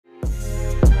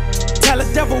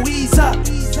devil ease up.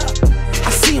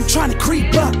 I see him trying to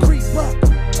creep up.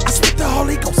 I speak the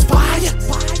Holy Ghost fire,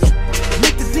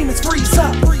 make the demons freeze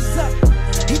up.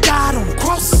 He died on the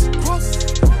cross,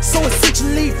 so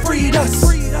essentially freed us.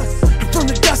 And from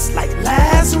the dust like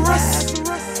Lazarus,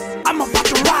 I'm about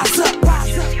to rise up.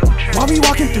 While we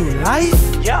walking through life,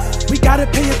 we gotta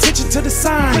pay attention to the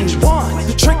signs,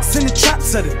 the tricks and the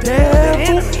traps of the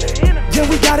devil. Yeah,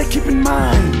 we gotta keep in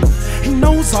mind, he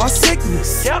knows our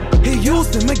sickness. He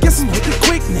used them against him with the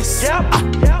quickness.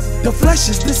 The flesh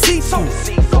is deceitful.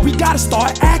 We gotta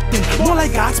start acting more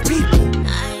like God's people.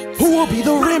 Who will be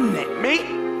the remnant? Me.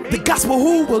 The gospel,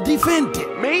 who will defend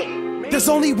it? Me. There's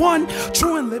only one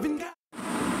true and living God.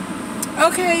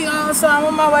 Okay, y'all, so I'm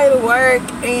on my way to work,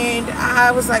 and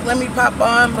I was like, let me pop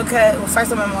on because, well,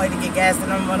 first I'm on my way to get gas,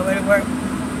 and I'm on the way to work.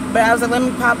 But I was like, let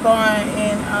me pop on,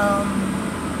 and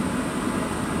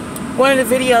one of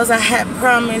the videos I had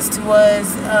promised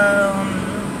was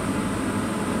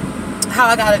how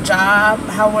I got a job,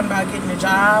 how I went about getting a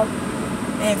job.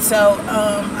 And so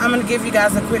I'm going to give you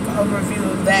guys a quick overview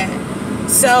of that.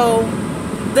 So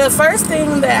the first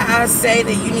thing that I say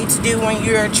that you need to do when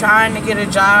you're trying to get a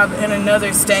job in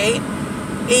another state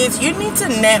is you need to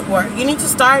network. You need to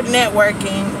start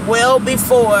networking well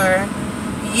before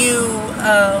you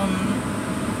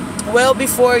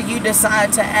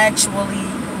decide to actually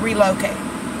relocate.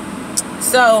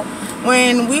 So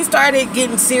when we started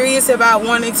getting serious about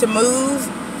wanting to move,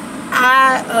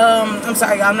 I'm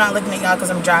sorry, y'all, I'm not looking at y'all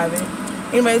because I'm driving.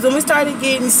 Anyways, when we started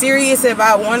getting serious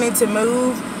about wanting to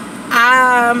move,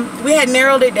 we had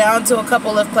narrowed it down to a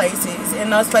couple of places,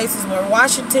 and those places were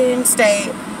Washington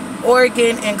State,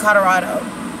 Oregon, and Colorado.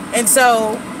 And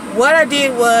so what I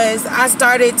did was I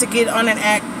started to get on an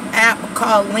app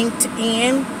called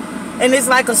LinkedIn, and it's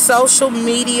like a social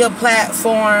media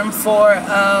platform for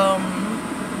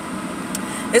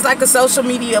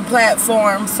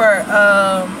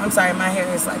I'm sorry, my hair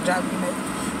is like driving me nuts.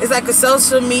 It's like a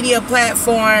social media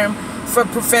platform for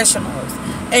professionals.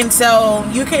 And so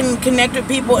you can connect with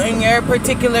people in your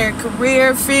particular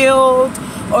career field,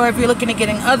 or if you're looking at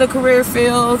getting other career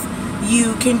fields,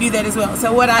 you can do that as well.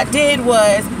 So what I did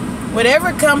was,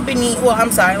 whatever company, well, I'm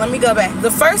sorry, let me go back.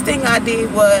 The first thing I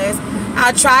did was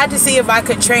I tried to see if I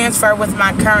could transfer with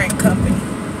my current company.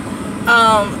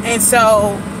 And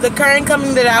so the current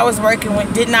company that I was working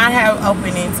with did not have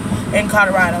openings in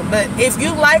Colorado. But if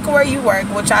you like where you work,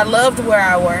 which I loved where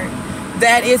I work,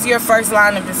 that is your first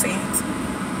line of defense.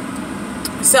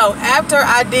 So after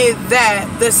I did that,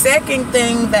 the second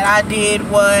thing that I did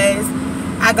was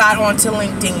I got onto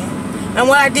LinkedIn. And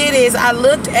what I did is I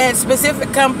looked at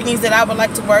specific companies that I would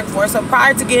like to work for. So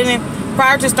prior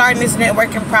to starting this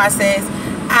networking process,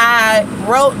 I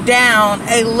wrote down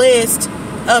a list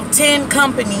of 10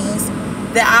 companies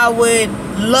that I would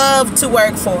love to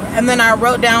work for. And then I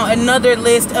wrote down another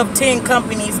list of 10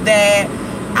 companies that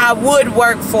I would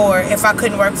work for if I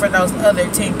couldn't work for those other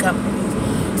 10 companies.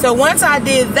 So once I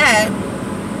did that,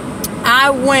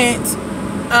 I went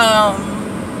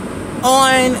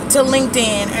on to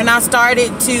LinkedIn and I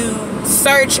started to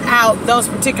search out those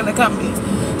particular companies.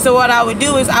 So what I would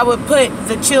do is I would put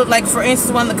like for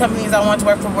instance, one of the companies I wanted to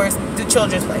work for was the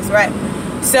Children's Place, right?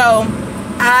 So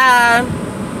I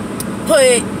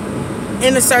put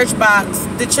in the search box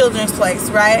the Children's Place,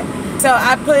 right? So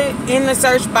I put in the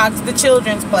search box the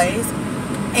Children's Place,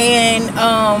 and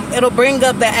it'll bring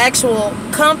up the actual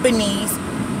company's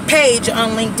page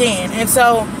on LinkedIn. And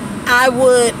so I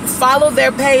would follow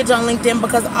their page on LinkedIn,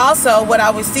 because also what I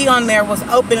would see on there was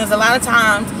openings. A lot of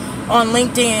times on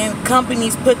LinkedIn,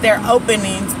 companies put their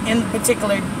openings in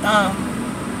particular,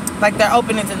 like their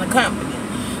openings in the company.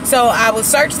 So I would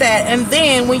search that, and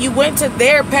then when you went to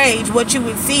their page, what you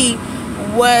would see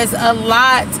was a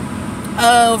lot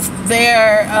of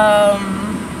their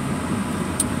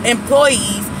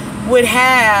employees would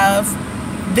have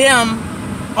them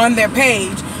on their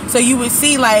page. So you would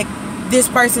see like this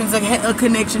person's a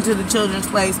connection to the Children's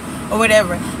Place or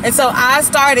whatever. And so I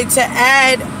started to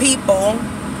add people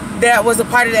that was a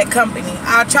part of that company.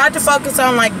 I tried to focus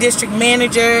on like district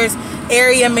managers,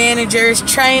 area managers,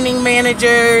 training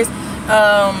managers,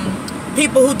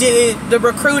 people who did the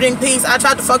recruiting piece. I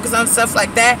tried to focus on stuff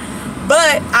like that.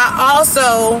 But I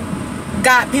also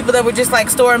got people that were just like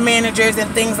store managers and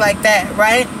things like that,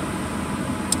 right?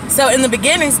 So in the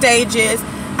beginning stages,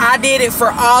 I did it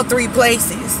for all 3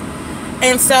 places.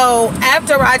 And so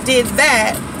after I did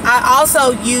that, I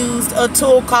also used a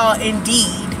tool called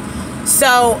Indeed.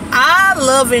 So I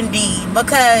love Indeed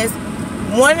because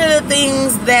one of the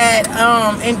things that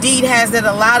Indeed has that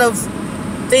a lot of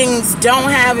things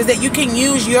don't have is that you can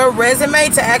use your resume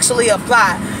to actually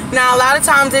apply. Now, a lot of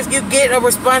times if you get a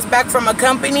response back from a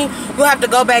company, you'll have to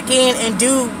go back in and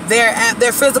do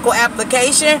their physical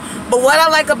application. But what I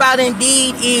like about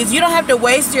Indeed is you don't have to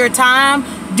waste your time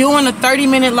doing a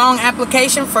 30-minute long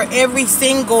application for every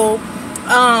single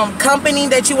company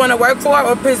that you want to work for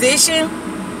or position,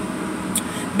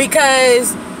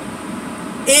 because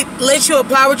it lets you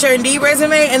apply with your Indeed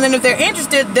resume, and then if they're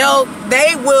interested,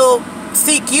 they will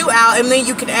seek you out, and then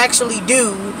you can actually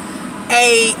do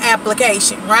a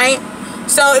application, right?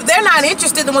 So if they're not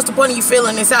interested, then what's the point of you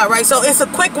filling this out, right? So it's a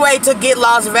quick way to get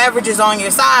laws of averages on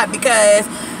your side, because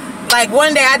like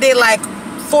one day I did like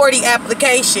 40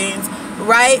 applications,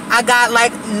 right? I got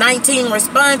like 19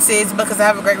 responses because I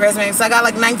have a great resume. So I got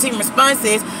like 19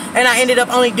 responses, and I ended up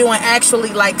only doing actually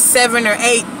like 7 or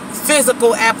 8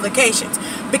 physical applications.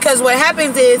 Because what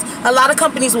happens is a lot of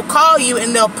companies will call you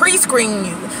and they'll pre-screen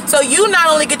you. So you not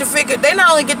only get to figure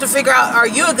out are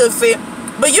you a good fit,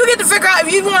 but you get to figure out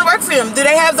if you want to work for them. Do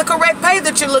they have the correct pay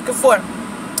that you're looking for?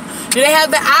 Do they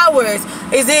have the hours?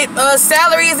 Is it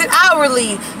salary? Is it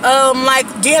hourly? Like,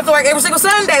 do you have to work every single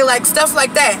Sunday? Like, stuff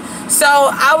like that. So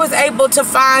I was able to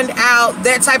find out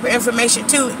that type of information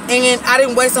too, and I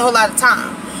didn't waste a whole lot of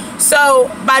time. So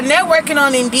by networking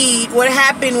on Indeed, what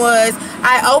happened was on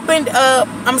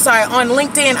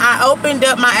LinkedIn, I opened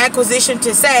up my acquisition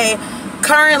to say,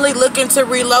 currently looking to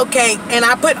relocate, and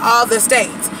I put all the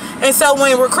states. And so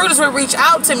when recruiters would reach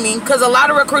out to me, because a lot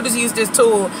of recruiters use this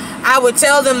tool, I would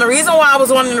tell them the reason why I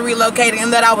was wanting to relocate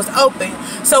and that I was open.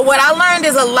 So what I learned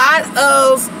is a lot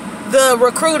of the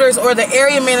recruiters or the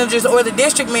area managers or the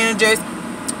district managers,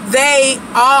 they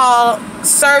all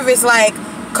service like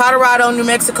Colorado, New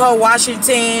Mexico,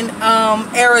 Washington,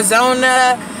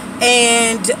 Arizona,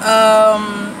 and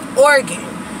Oregon.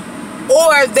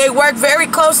 Or they work very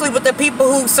closely with the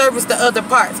people who service the other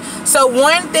parts. So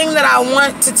one thing that I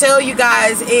want to tell you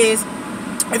guys is,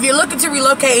 if you're looking to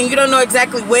relocate and you don't know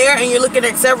exactly where, and you're looking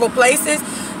at several places,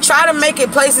 try to make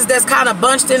it places that's kind of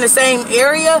bunched in the same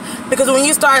area, because when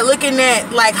you start looking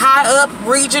at like high up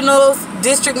regionals,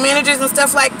 district managers and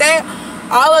stuff like that,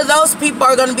 all of those people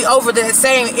are going to be over that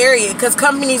same area, because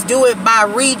companies do it by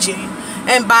region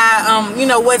and by you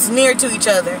know, what's near to each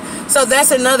other. So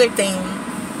that's another thing.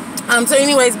 So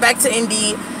anyways, back to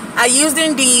Indeed. I used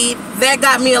Indeed. That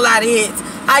got me a lot of hits.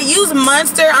 I use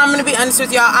Monster. I'm going to be honest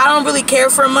with y'all. I don't really care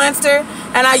for Monster.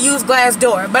 And I use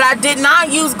Glassdoor. But I did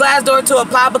not use Glassdoor to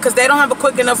apply because they don't have a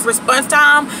quick enough response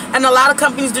time. And a lot of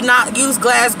companies do not use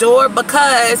Glassdoor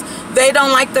because they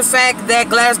don't like the fact that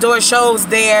Glassdoor shows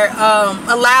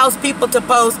allows people to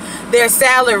post their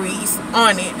salaries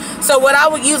on it. So what I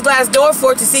would use Glassdoor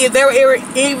for, to see if they were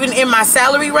even in my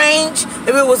salary range,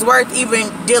 if it was worth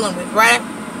even dealing with, right?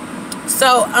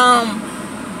 So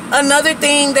another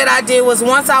thing that I did was,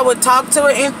 once I would talk to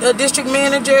a district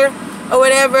manager or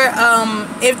whatever, I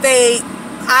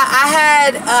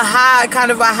had a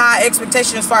high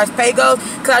expectation as far as pay goes,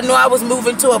 because I knew I was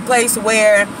moving to a place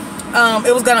where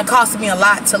it was going to cost me a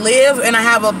lot to live, and I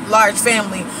have a large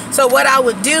family. So what I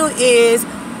would do is,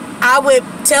 I would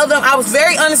tell them, I was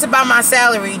very honest about my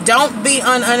salary. Don't be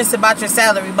honest about your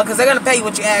salary, because they're going to pay you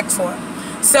what you ask for.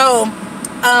 So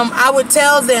I would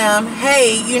tell them,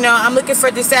 hey, you know, I'm looking for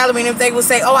this salary. And if they would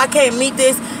say, oh, I can't meet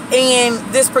this in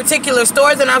this particular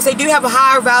store, then I would say, do you have a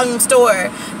higher volume store?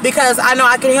 Because I know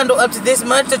I can handle up to this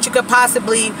much that you could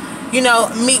possibly, you know,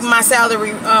 meet my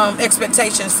salary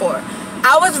expectations for.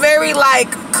 I was very like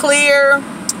clear.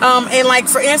 And like,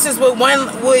 for instance, with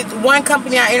one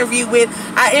company I interviewed with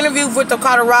the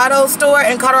Colorado store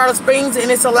in Colorado Springs,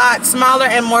 and it's a lot smaller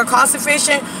and more cost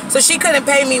efficient, so she couldn't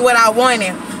pay me what I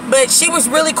wanted. But she was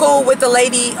really cool with the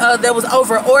lady that was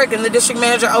over Oregon, the district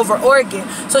manager over Oregon.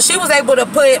 So she was able to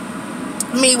put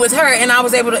me with her, and I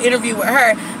was able to interview with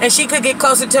her, and she could get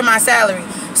closer to my salary.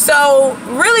 So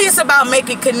really, it's about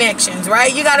making connections,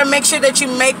 right? You got to make sure that you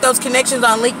make those connections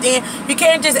on LinkedIn. You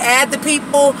can't just add the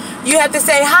people. You have to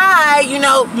say hi, you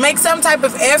know, make some type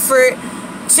of effort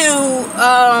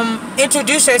to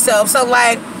introduce yourself. So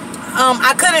like,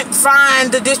 I couldn't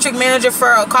find the district manager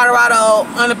for Colorado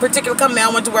on a particular company I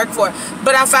went to work for,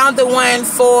 but I found the one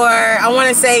for, I want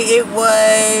to say it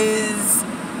was,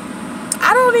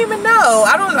 I don't even know.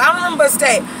 I don't remember what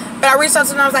state. But I reached out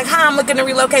to them and I was like, hi, I'm looking to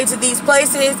relocate to these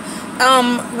places.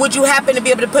 Would you happen to be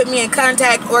able to put me in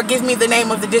contact or give me the name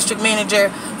of the district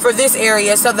manager for this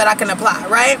area so that I can apply,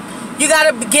 right? You got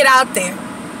to get out there.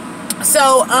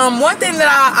 So one thing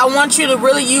that I want you to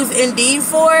really use Indeed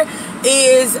for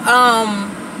is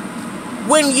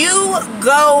when you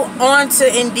go onto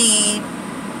Indeed,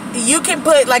 you can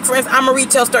put, like, for instance, I'm a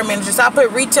retail store manager, so I put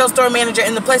retail store manager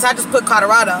in the place. I just put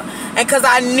Colorado. and because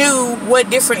I knew what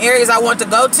different areas I want to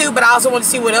go to, but I also want to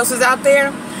see what else is out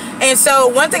there. And so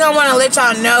one thing I want to let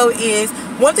y'all know is,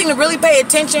 one thing to really pay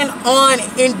attention on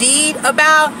Indeed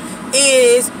about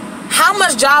is how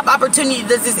much job opportunity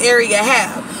does this area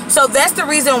have. So that's the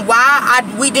reason why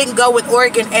we didn't go with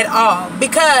Oregon at all,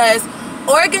 because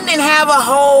Oregon didn't have a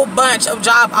whole bunch of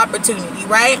job opportunity,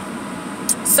 right?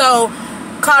 So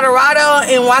Colorado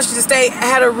and Washington State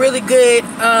had a really good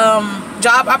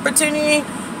job opportunity,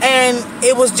 and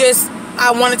it was just,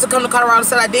 I wanted to come to Colorado,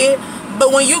 so I did.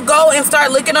 But when you go and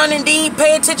start looking on Indeed,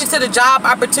 pay attention to the job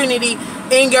opportunity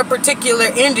in your particular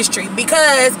industry,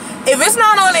 because if it's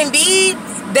not on Indeed,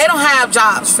 they don't have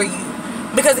jobs for you,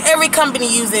 because every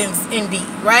company uses Indeed,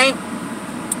 right?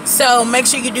 So make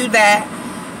sure you do that.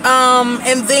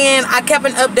 And then I kept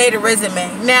an updated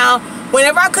resume. Now,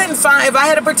 whenever I couldn't find, if I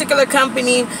had a particular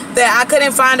company that I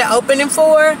couldn't find an opening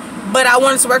for, but I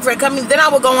wanted to work for a company, then I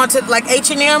would go on to like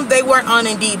H&M. They weren't on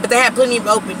Indeed, but they had plenty of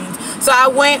openings. So I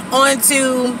went on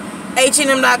to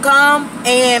H&M.com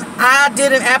and I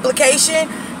did an application.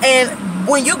 And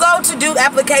when you go to do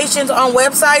applications on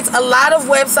websites, a lot of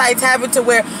websites have it to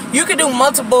where you can do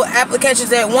multiple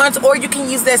applications at once, or you can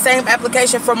use that same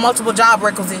application for multiple job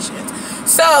requisitions.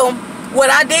 So what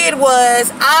I did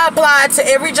was I applied to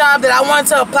every job that I wanted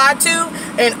to apply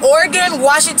to in Oregon,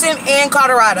 Washington, and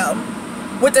Colorado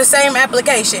with the same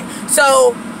application.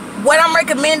 So what I'm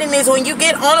recommending is, when you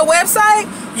get on a website,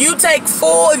 you take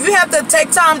if you have to take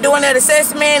time doing that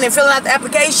assessment and filling out the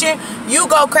application, you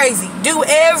go crazy. Do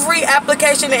every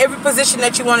application and every position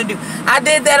that you want to do. I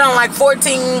did that on like 14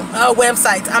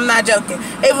 websites. I'm not joking.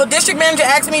 If a district manager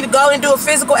asked me to go and do a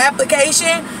physical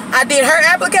application, I did her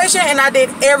application and I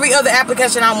did every other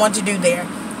application I want to do there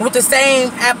with the same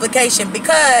application,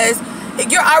 because if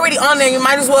you're already on there, you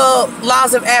might as well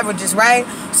laws of averages, right?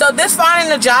 So this finding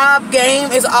a job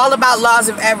game is all about laws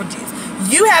of averages.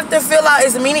 You have to fill out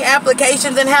as many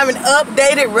applications and have an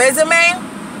updated resume,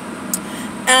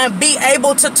 and be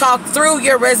able to talk through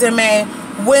your resume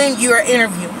when you are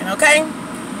interviewing, okay?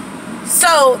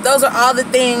 So those are all the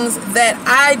things that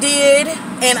I did.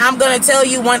 And I'm going to tell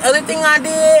you one other thing I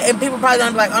did, and people probably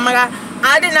going to be like, oh my God,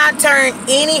 I did not turn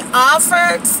any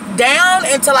offers down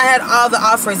until I had all the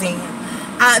offers in.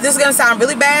 This is going to sound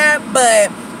really bad,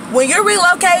 but when you're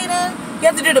relocating, you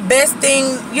have to do the best thing.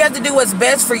 You have to do what's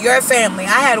best for your family.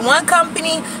 I had one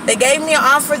company that gave me an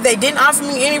offer. They didn't offer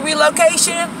me any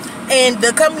relocation. And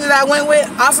the company that I went with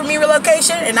offered me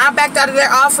relocation. And I backed out of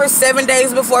their offer 7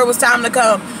 days before it was time to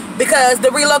come, because the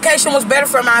relocation was better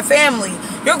for my family.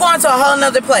 You're going to a whole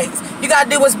nother place. You got to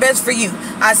do what's best for you.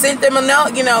 I sent them a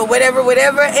note, you know, whatever.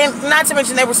 And not to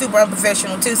mention they were super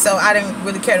unprofessional too, so I didn't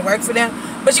really care to work for them.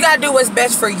 But you got to do what's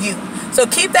best for you. So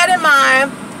keep that in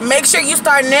mind. Make sure you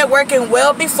start networking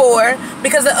well before,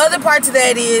 because the other part to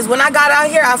that is, when I got out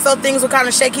here, I felt things were kind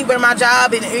of shaky with my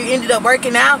job, and it ended up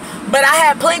working out. But I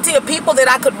had plenty of people that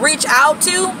I could reach out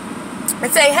to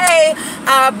and say, hey,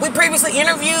 we previously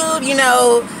interviewed, you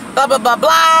know, blah, blah, blah,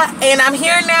 blah, and I'm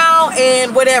here now,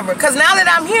 and whatever. Because now that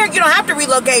I'm here, you don't have to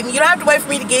relocate me. You don't have to wait for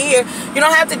me to get here. You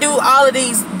don't have to do all of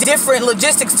these different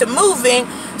logistics to moving.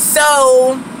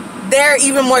 So they're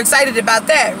even more excited about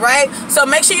that, right? So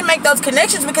make sure you make those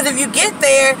connections, because if you get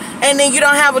there and then you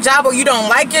don't have a job, or you don't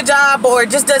like your job, or it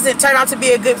just doesn't turn out to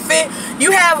be a good fit,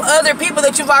 you have other people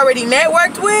that you've already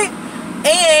networked with,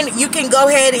 and you can go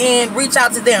ahead and reach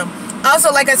out to them. Also,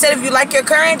 like I said, if you like your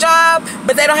current job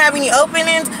but they don't have any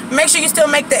openings, make sure you still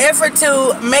make the effort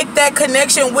to make that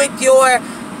connection with your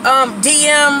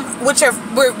DM,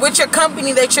 with your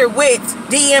company that you're with,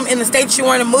 DM in the states you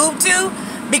want to move to.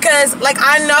 Because, like,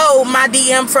 I know my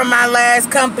DM from my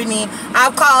last company.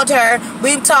 I've called her.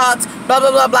 We've talked, blah,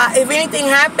 blah, blah, blah. If anything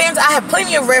happens, I have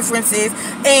plenty of references,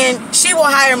 and she will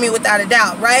hire me without a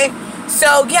doubt, right?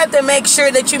 So you have to make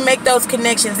sure that you make those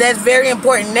connections. That's very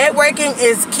important. Networking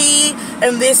is key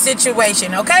in this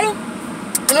situation, okay?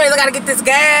 Anyways, I got to get this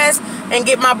gas and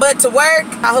get my butt to work.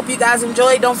 I hope you guys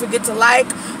enjoyed. Don't forget to like,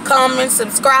 comment,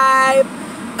 subscribe.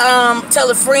 Tell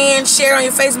a friend, share on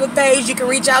your Facebook page. You can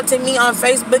reach out to me on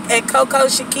Facebook at Coco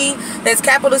Shakey. That's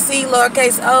capital C,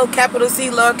 lowercase o, capital C,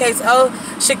 lowercase o.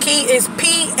 Shakey is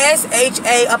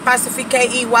P-S-H-A_Key.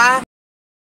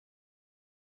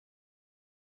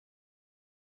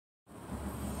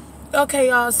 Okay,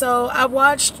 y'all, so I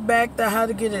watched back the how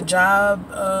to get a job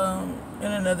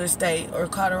in another state or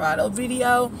Colorado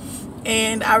video,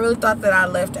 and I really thought that I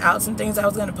left out some things I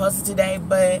was going to post today,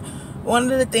 but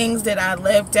one of the things that I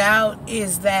left out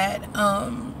is that,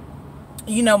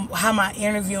 you know, how my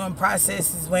interviewing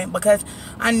processes went, because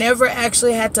I never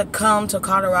actually had to come to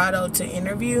Colorado to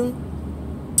interview.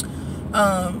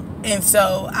 And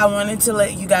so I wanted to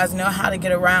let you guys know how to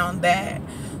get around that.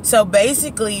 So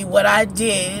basically what I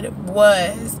did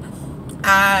was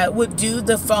I would do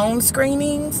the phone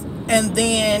screenings, and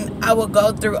then I would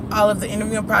go through all of the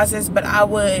interviewing process, but I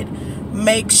would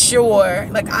make sure,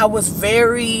 like, I was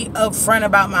very upfront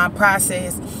about my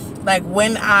process, like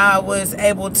when I was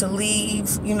able to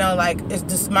leave, you know, like it's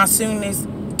just my soonest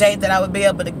date that I would be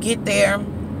able to get there.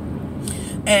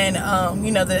 And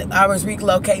you know, that I was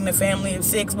relocating a family of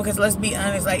 6, because let's be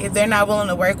honest, like if they're not willing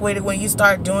to work with it when you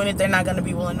start doing it, they're not going to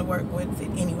be willing to work with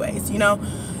it anyways, you know.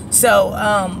 So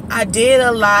I did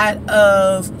a lot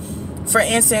of, for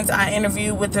instance, I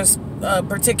interviewed with this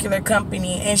particular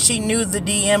company, and she knew the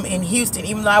DM in Houston.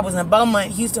 Even though I was in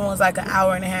Beaumont, Houston was like an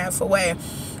hour and a half away.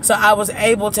 So I was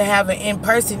able to have an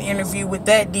in-person interview with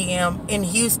that DM in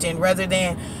Houston, rather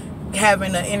than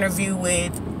having an interview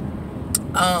with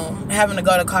having to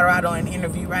go to Colorado and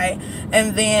interview, right?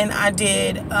 And then I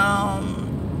did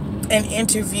an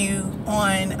interview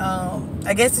on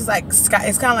I guess it's like Skype.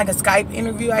 It's kind of like a Skype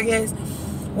interview, I guess,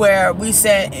 where we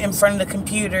sat in front of the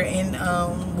computer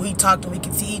and we talked and we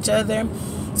could see each other.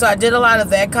 So I did a lot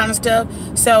of that kind of stuff.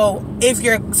 So if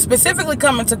you're specifically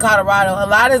coming to Colorado, a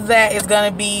lot of that is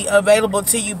going to be available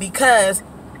to you, because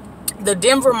the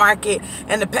Denver market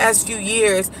in the past few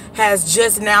years has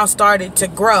just now started to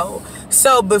grow.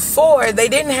 So before, they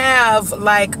didn't have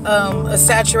like a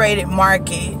saturated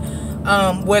market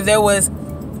where there was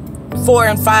 4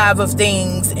 and 5 of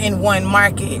things in one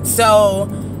market. So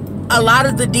a lot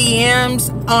of the DMs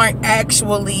aren't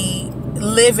actually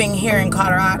living here in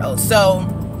Colorado. So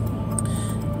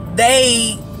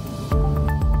they